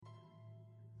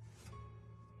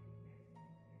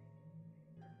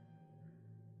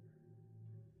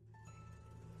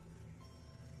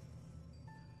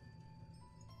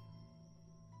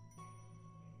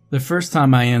The first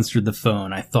time I answered the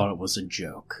phone, I thought it was a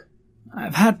joke.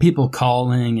 I've had people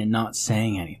calling and not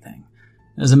saying anything.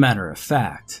 As a matter of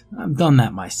fact, I've done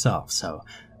that myself, so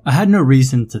I had no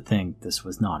reason to think this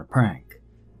was not a prank.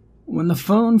 When the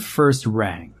phone first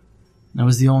rang, I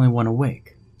was the only one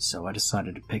awake, so I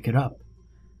decided to pick it up.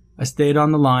 I stayed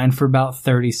on the line for about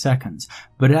 30 seconds,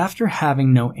 but after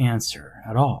having no answer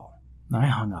at all, I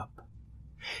hung up.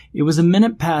 It was a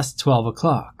minute past 12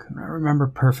 o'clock, and I remember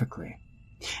perfectly.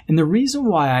 And the reason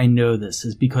why I know this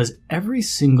is because every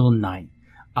single night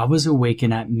I was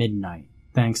awakened at midnight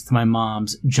thanks to my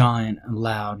mom's giant and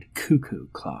loud cuckoo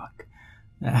clock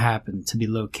that happened to be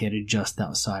located just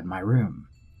outside my room.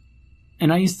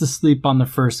 And I used to sleep on the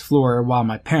first floor while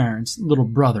my parents, little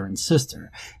brother and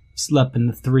sister, slept in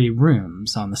the 3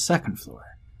 rooms on the second floor.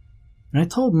 And I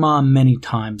told Mom many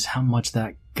times how much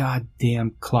that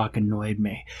goddamn clock annoyed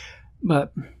me,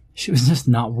 but she was just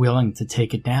not willing to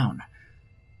take it down.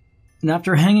 And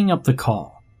after hanging up the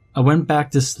call, I went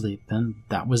back to sleep, and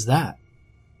that was that.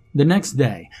 The next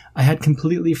day, I had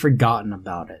completely forgotten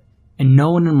about it, and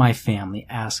no one in my family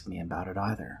asked me about it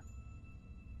either.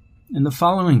 And the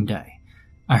following day,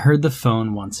 I heard the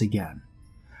phone once again.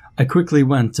 I quickly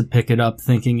went to pick it up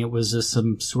thinking it was just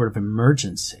some sort of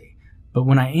emergency, but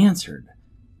when I answered,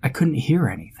 I couldn't hear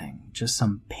anything, just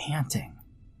some panting.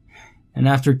 And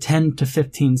after 10 to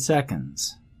 15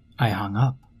 seconds, I hung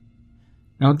up.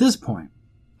 Now at this point,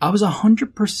 I was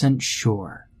 100%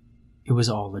 sure it was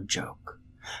all a joke,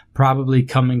 probably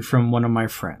coming from one of my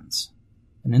friends.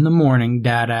 And in the morning,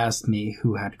 Dad asked me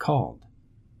who had called,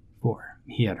 for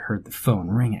he had heard the phone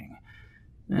ringing.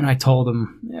 And I told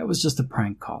him it was just a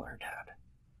prank caller, Dad.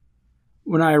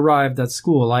 When I arrived at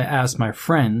school, I asked my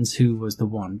friends who was the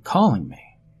one calling me,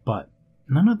 but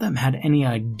none of them had any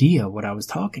idea what I was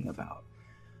talking about.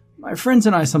 My friends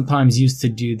and I sometimes used to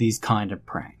do these kind of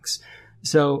pranks,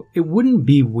 so it wouldn't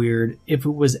be weird if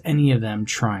it was any of them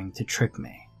trying to trick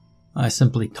me. I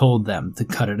simply told them to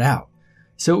cut it out.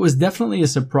 So it was definitely a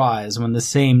surprise when the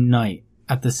same night,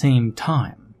 at the same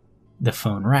time, the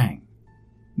phone rang.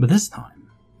 But this time,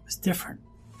 it was different.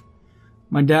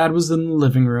 My dad was in the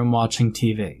living room watching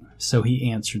TV, so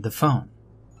he answered the phone.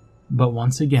 But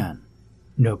once again,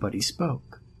 nobody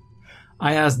spoke.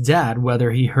 I asked Dad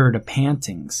whether he heard a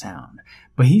panting sound,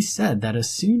 but he said that as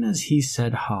soon as he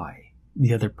said hi,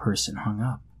 the other person hung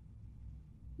up.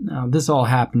 Now, this all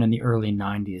happened in the early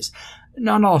 90s.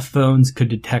 Not all phones could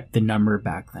detect the number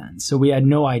back then, so we had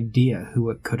no idea who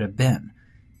it could have been.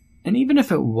 And even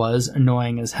if it was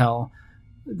annoying as hell,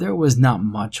 there was not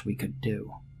much we could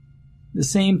do. The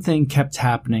same thing kept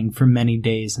happening for many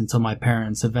days until my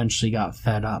parents eventually got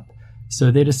fed up,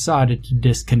 so they decided to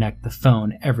disconnect the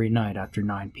phone every night after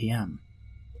 9 p.m.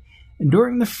 And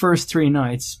during the first 3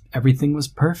 nights, everything was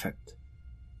perfect.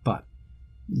 But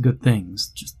good things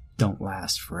just don't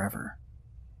last forever.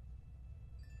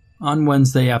 On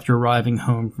Wednesday, after arriving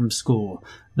home from school,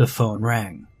 the phone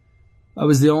rang. I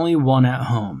was the only one at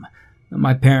home.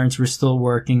 My parents were still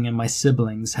working and my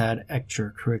siblings had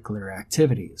extracurricular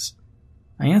activities.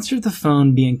 I answered the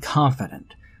phone being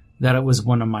confident that it was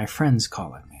one of my friends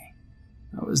calling me.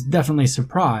 I was definitely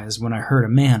surprised when I heard a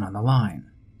man on the line.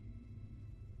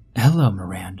 "Hello,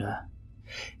 Miranda.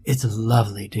 It's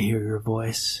lovely to hear your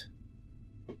voice.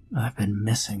 I've been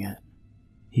missing it,"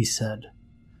 he said.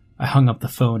 I hung up the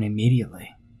phone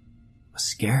immediately. I was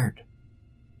scared.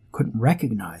 I couldn't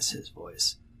recognize his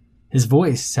voice. His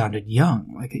voice sounded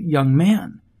young, like a young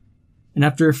man. And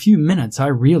after a few minutes, I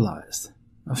realized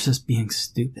I was just being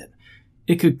stupid.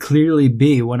 It could clearly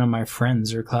be one of my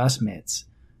friends or classmates.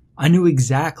 I knew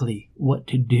exactly what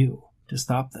to do to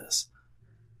stop this.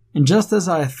 And just as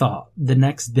I thought, the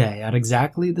next day at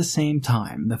exactly the same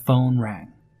time, the phone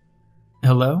rang.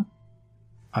 "Hello?"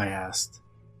 I asked.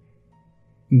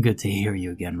 "Good to hear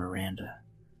you again, Miranda.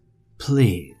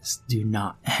 Please do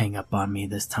not hang up on me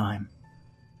this time,"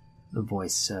 the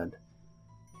voice said.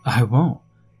 "I won't.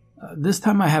 This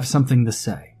time I have something to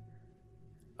say."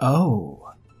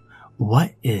 "Oh,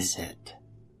 what is it?"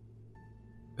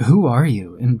 "Who are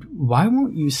you, and why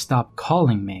won't you stop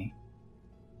calling me?"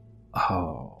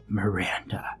 "Oh,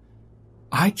 Miranda,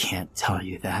 I can't tell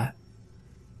you that.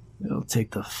 It'll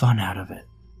take the fun out of it."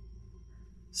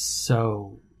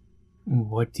 "So,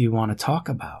 what do you want to talk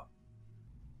about?"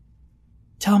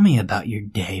 "Tell me about your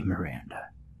day, Miranda.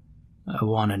 I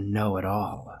want to know it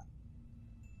all."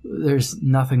 "There's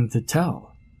nothing to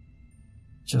tell.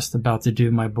 Just about to do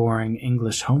my boring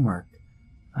English homework.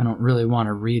 I don't really want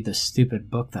to read the stupid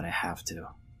book that I have to."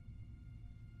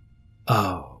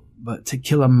 "Oh, but To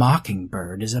Kill a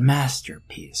Mockingbird is a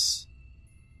masterpiece,"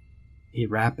 he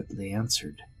rapidly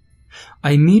answered.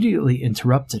 I immediately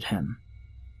interrupted him.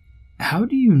 "How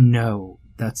do you know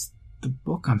that's the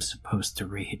book I'm supposed to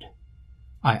read?"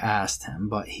 I asked him,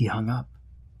 but he hung up.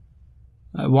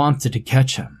 I wanted to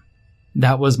catch him.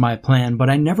 That was my plan, but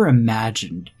I never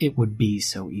imagined it would be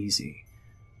so easy.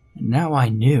 And now I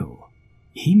knew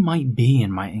he might be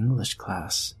in my English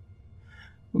class.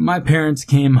 When my parents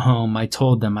came home, I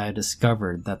told them I had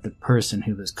discovered that the person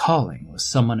who was calling was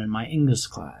someone in my English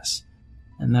class,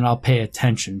 and that I'll pay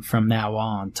attention from now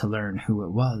on to learn who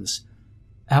it was.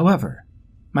 However,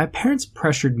 my parents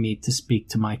pressured me to speak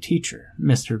to my teacher,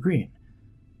 Mr. Green,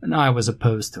 and I was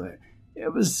opposed to it.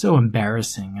 It was so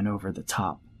embarrassing and over the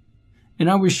top, and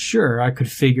I was sure I could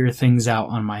figure things out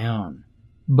on my own.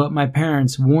 But my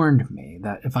parents warned me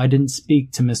that if I didn't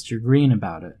speak to Mr. Green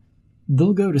about it,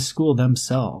 they'll go to school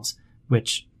themselves,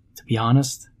 which, to be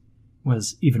honest,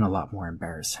 was even a lot more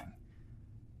embarrassing.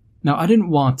 Now, I didn't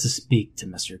want to speak to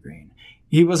Mr. Green.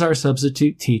 He was our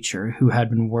substitute teacher who had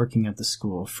been working at the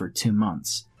school for 2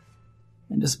 months.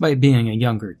 And despite being a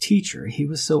younger teacher, he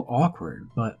was so awkward,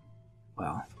 but,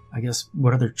 well, I guess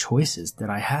what other choices did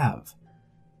I have?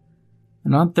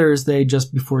 And on Thursday,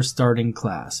 just before starting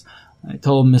class, I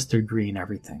told Mr. Green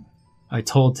everything. I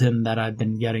told him that I'd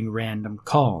been getting random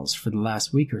calls for the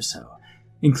last week or so,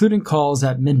 including calls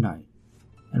at midnight,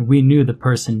 and we knew the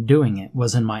person doing it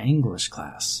was in my English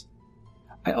class.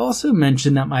 I also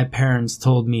mentioned that my parents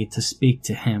told me to speak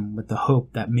to him with the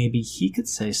hope that maybe he could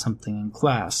say something in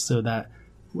class so that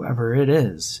whoever it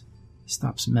is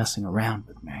stops messing around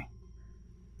with me.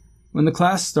 When the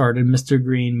class started, Mr.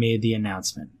 Green made the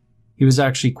announcement. He was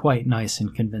actually quite nice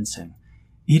and convincing.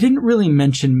 He didn't really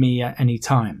mention me at any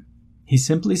time. He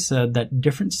simply said that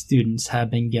different students had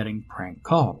been getting prank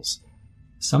calls,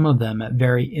 some of them at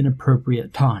very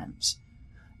inappropriate times.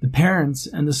 The parents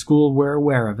and the school were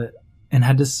aware of it and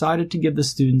had decided to give the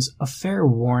students a fair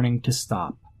warning to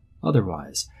stop.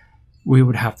 Otherwise, we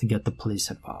would have to get the police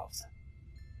involved.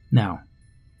 Now,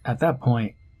 at that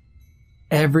point,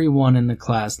 everyone in the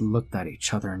class looked at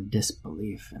each other in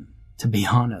disbelief, and to be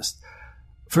honest,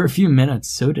 for a few minutes,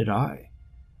 so did I.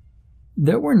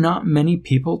 There were not many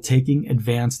people taking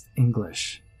advanced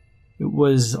English. It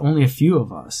was only a few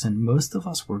of us, and most of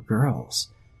us were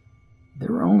girls.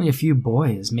 There were only a few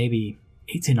boys, maybe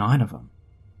 8 to 9 of them.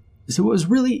 So it was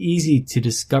really easy to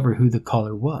discover who the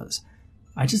caller was.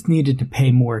 I just needed to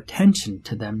pay more attention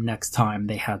to them next time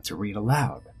they had to read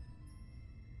aloud.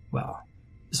 Well,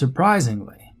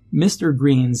 surprisingly, Mr.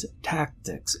 Green's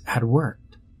tactics had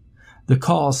worked. The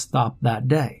call stopped that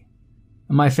day.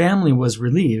 My family was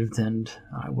relieved, and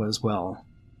I was, well,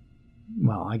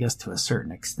 I guess to a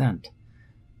certain extent.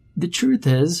 The truth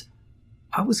is,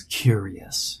 I was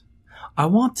curious. I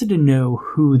wanted to know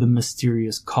who the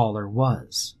mysterious caller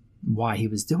was, why he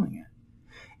was doing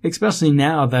it, especially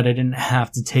now that I didn't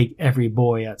have to take every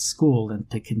boy at school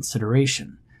into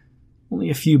consideration, only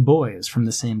a few boys from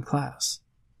the same class.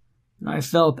 And I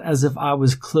felt as if I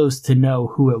was close to know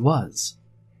who it was.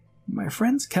 My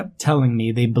friends kept telling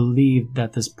me they believed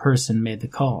that this person made the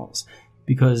calls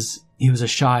because he was a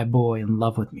shy boy in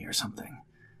love with me or something.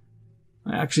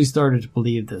 I actually started to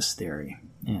believe this theory,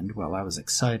 and, well, I was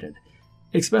excited,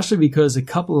 especially because a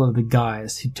couple of the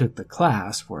guys who took the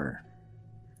class were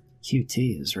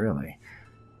QTs, really,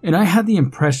 and I had the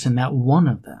impression that one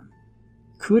of them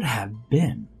could have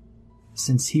been,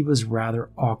 since he was rather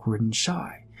awkward and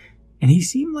shy. And he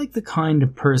seemed like the kind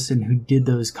of person who did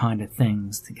those kind of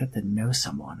things to get to know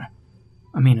someone.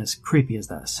 I mean, as creepy as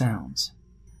that sounds.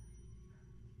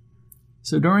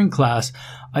 So during class,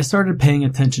 I started paying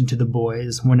attention to the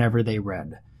boys whenever they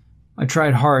read. I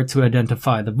tried hard to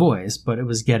identify the voice, but it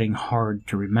was getting hard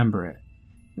to remember it.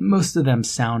 Most of them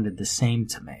sounded the same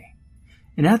to me.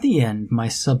 And at the end, my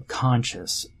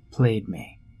subconscious played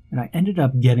me, and I ended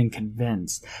up getting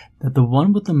convinced that the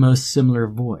one with the most similar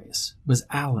voice was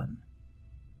Alan.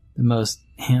 The most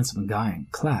handsome guy in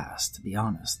class, to be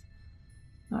honest.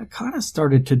 I kind of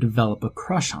started to develop a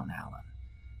crush on Alan.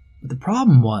 But the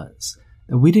problem was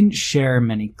that we didn't share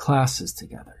many classes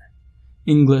together.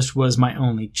 English was my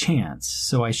only chance,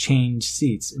 so I changed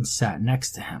seats and sat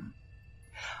next to him.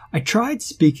 I tried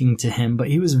speaking to him, but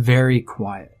he was very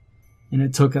quiet, and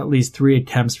it took at least 3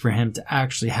 attempts for him to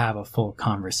actually have a full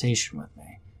conversation with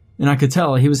me. And I could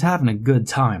tell he was having a good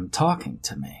time talking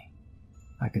to me.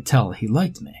 I could tell he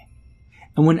liked me.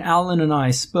 And when Alan and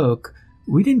I spoke,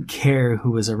 we didn't care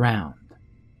who was around.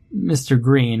 Mr.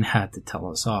 Green had to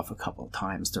tell us off a couple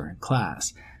times during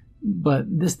class, but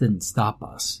this didn't stop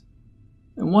us.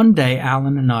 And one day,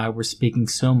 Alan and I were speaking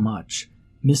so much,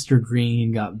 Mr.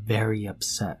 Green got very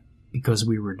upset because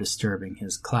we were disturbing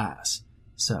his class.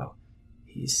 So,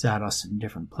 He sat us in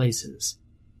different places.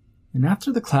 And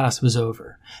after the class was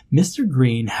over, Mr.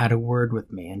 Green had a word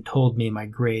with me and told me my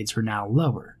grades were now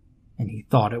lower, and he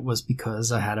thought it was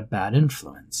because I had a bad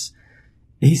influence.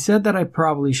 He said that I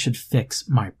probably should fix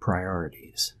my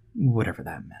priorities, whatever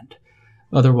that meant.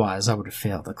 Otherwise, I would have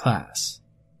failed the class.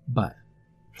 But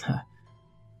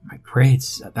my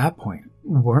grades at that point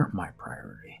weren't my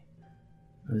priority.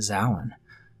 It was Alan.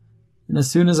 And as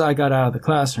soon as I got out of the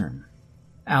classroom,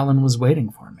 Alan was waiting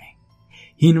for me.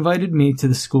 He invited me to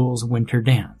the school's winter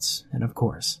dance, and of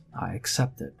course, I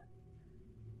accepted.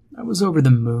 I was over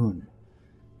the moon.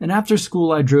 And after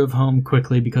school, I drove home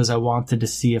quickly because I wanted to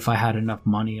see if I had enough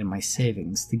money in my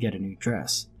savings to get a new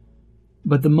dress.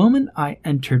 But the moment I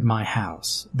entered my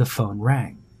house, the phone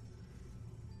rang.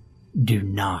 "Do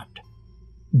not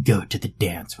go to the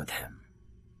dance with him,"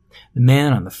 the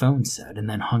man on the phone said, and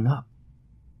then hung up.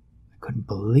 I couldn't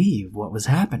believe what was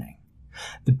happening.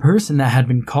 The person that had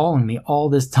been calling me all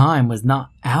this time was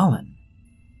not Alan.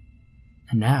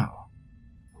 And now,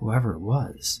 whoever it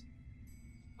was,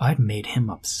 I'd made him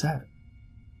upset.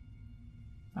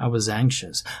 I was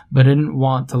anxious, but I didn't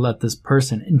want to let this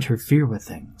person interfere with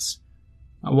things.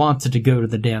 I wanted to go to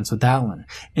the dance with Alan,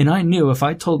 and I knew if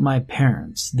I told my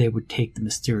parents, they would take the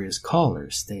mysterious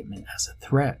caller's statement as a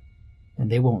threat, and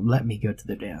they won't let me go to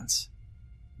the dance.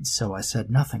 So I said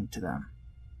nothing to them.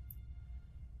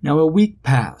 Now a week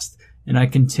passed, and I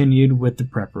continued with the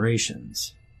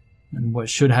preparations, and what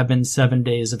should have been 7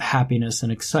 days of happiness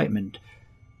and excitement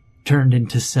turned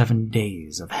into 7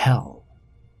 days of hell.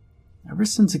 Ever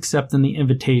since accepting the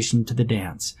invitation to the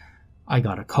dance, I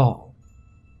got a call.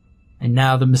 And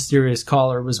now the mysterious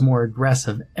caller was more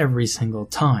aggressive every single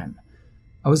time.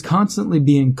 I was constantly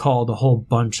being called a whole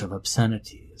bunch of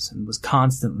obscenities and was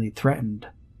constantly threatened.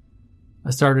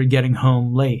 I started getting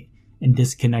home late and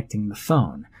disconnecting the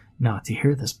phone not to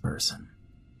hear this person.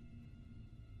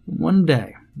 One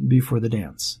day, before the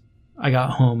dance, I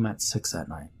got home at 6 at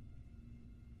night.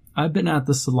 I'd been at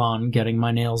the salon getting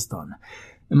my nails done,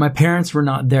 and my parents were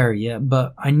not there yet,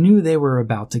 but I knew they were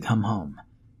about to come home.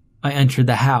 I entered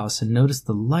the house and noticed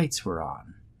the lights were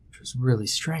on, which was really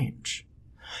strange.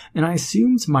 And I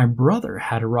assumed my brother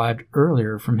had arrived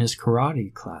earlier from his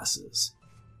karate classes.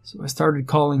 So I started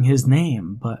calling his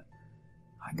name, but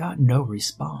I got no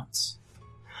response.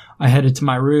 I headed to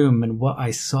my room, and what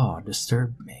I saw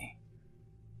disturbed me.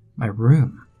 My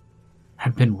room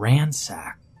had been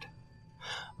ransacked.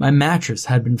 My mattress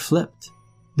had been flipped.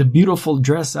 The beautiful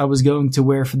dress I was going to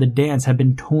wear for the dance had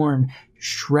been torn to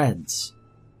shreds.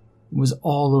 It was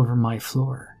all over my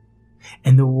floor,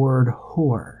 and the word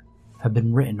whore had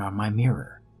been written on my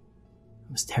mirror.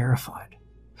 I was terrified.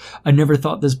 I never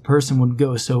thought this person would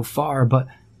go so far, but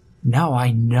now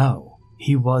I know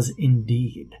he was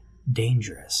indeed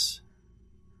dangerous.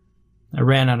 I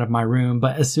ran out of my room,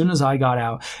 but as soon as I got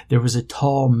out, there was a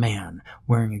tall man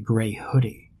wearing a gray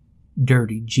hoodie,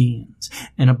 dirty jeans,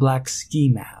 and a black ski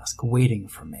mask waiting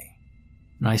for me.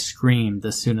 And I screamed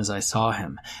as soon as I saw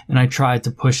him, and I tried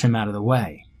to push him out of the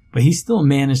way, but he still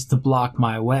managed to block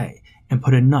my way and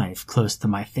put a knife close to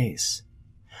my face.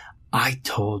 "I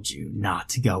told you not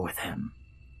to go with him.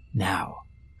 Now,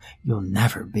 you'll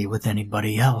never be with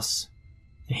anybody else."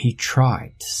 And he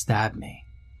tried to stab me.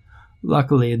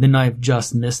 Luckily, the knife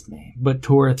just missed me, but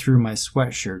tore through my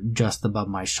sweatshirt just above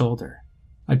my shoulder.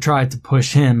 I tried to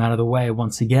push him out of the way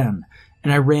once again,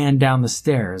 and I ran down the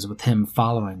stairs with him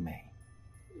following me.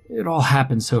 It all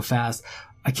happened so fast,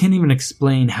 I can't even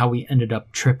explain how we ended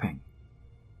up tripping.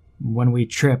 When we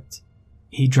tripped,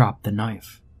 he dropped the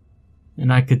knife,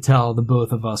 and I could tell the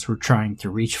both of us were trying to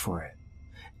reach for it.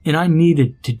 And I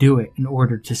needed to do it in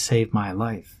order to save my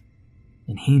life,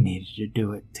 and he needed to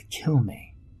do it to kill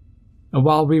me. And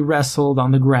while we wrestled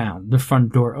on the ground, the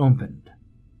front door opened.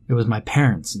 It was my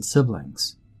parents and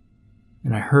siblings,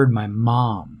 and I heard my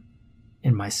mom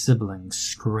and my siblings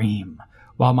scream,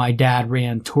 while my dad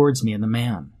ran towards me and the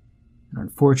man. And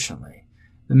unfortunately,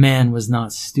 the man was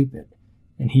not stupid,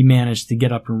 and he managed to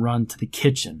get up and run to the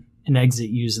kitchen and exit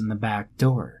using the back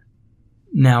door.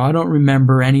 Now, I don't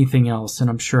remember anything else, and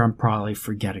I'm sure I'm probably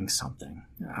forgetting something.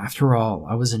 After all,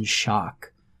 I was in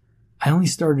shock. I only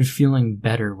started feeling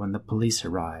better when the police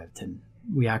arrived, and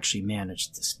we actually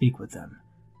managed to speak with them.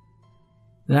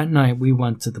 That night, we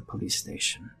went to the police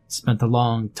station, spent a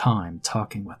long time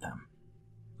talking with them.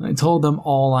 I told them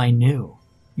all I knew,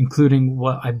 including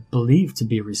what I believed to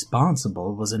be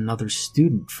responsible was another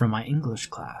student from my English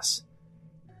class,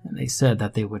 and they said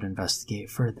that they would investigate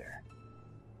further.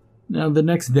 Now, the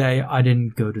next day, I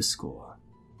didn't go to school.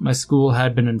 My school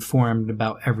had been informed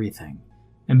about everything,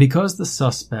 and because the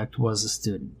suspect was a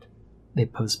student, they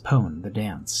postponed the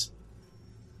dance.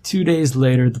 2 days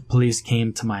later, the police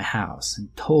came to my house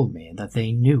and told me that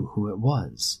they knew who it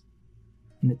was.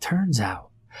 And it turns out,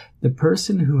 the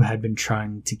person who had been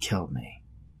trying to kill me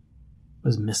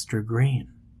was Mr.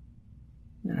 Green.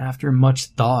 And after much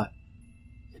thought,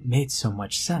 it made so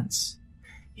much sense.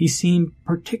 He seemed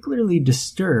particularly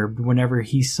disturbed whenever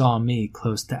he saw me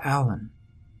close to Alan.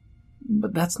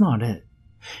 But that's not it.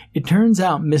 It turns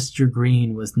out Mr.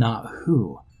 Green was not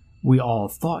who we all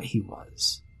thought he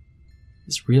was.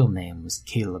 His real name was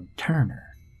Caleb Turner,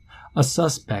 a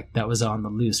suspect that was on the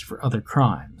loose for other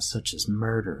crimes such as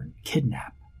murder and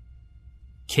kidnap.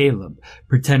 Caleb,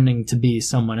 pretending to be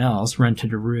someone else,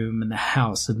 rented a room in the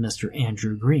house of Mr.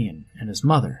 Andrew Green and his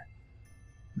mother.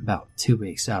 About 2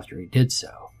 weeks after he did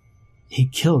so, he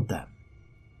killed them,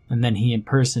 and then he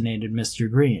impersonated Mr.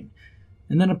 Green,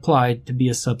 and then applied to be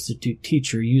a substitute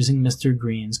teacher using Mr.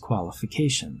 Green's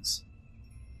qualifications.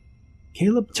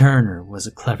 Caleb Turner was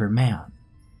a clever man.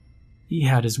 He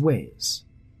had his ways.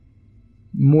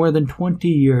 More than 20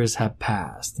 years have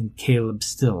passed, and Caleb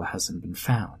still hasn't been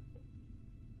found.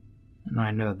 And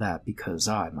I know that because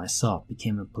I, myself,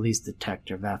 became a police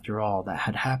detective after all that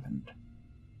had happened.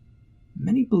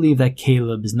 Many believe that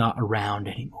Caleb is not around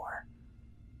anymore.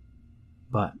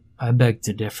 But I beg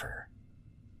to differ.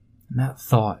 And that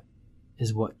thought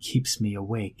is what keeps me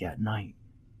awake at night.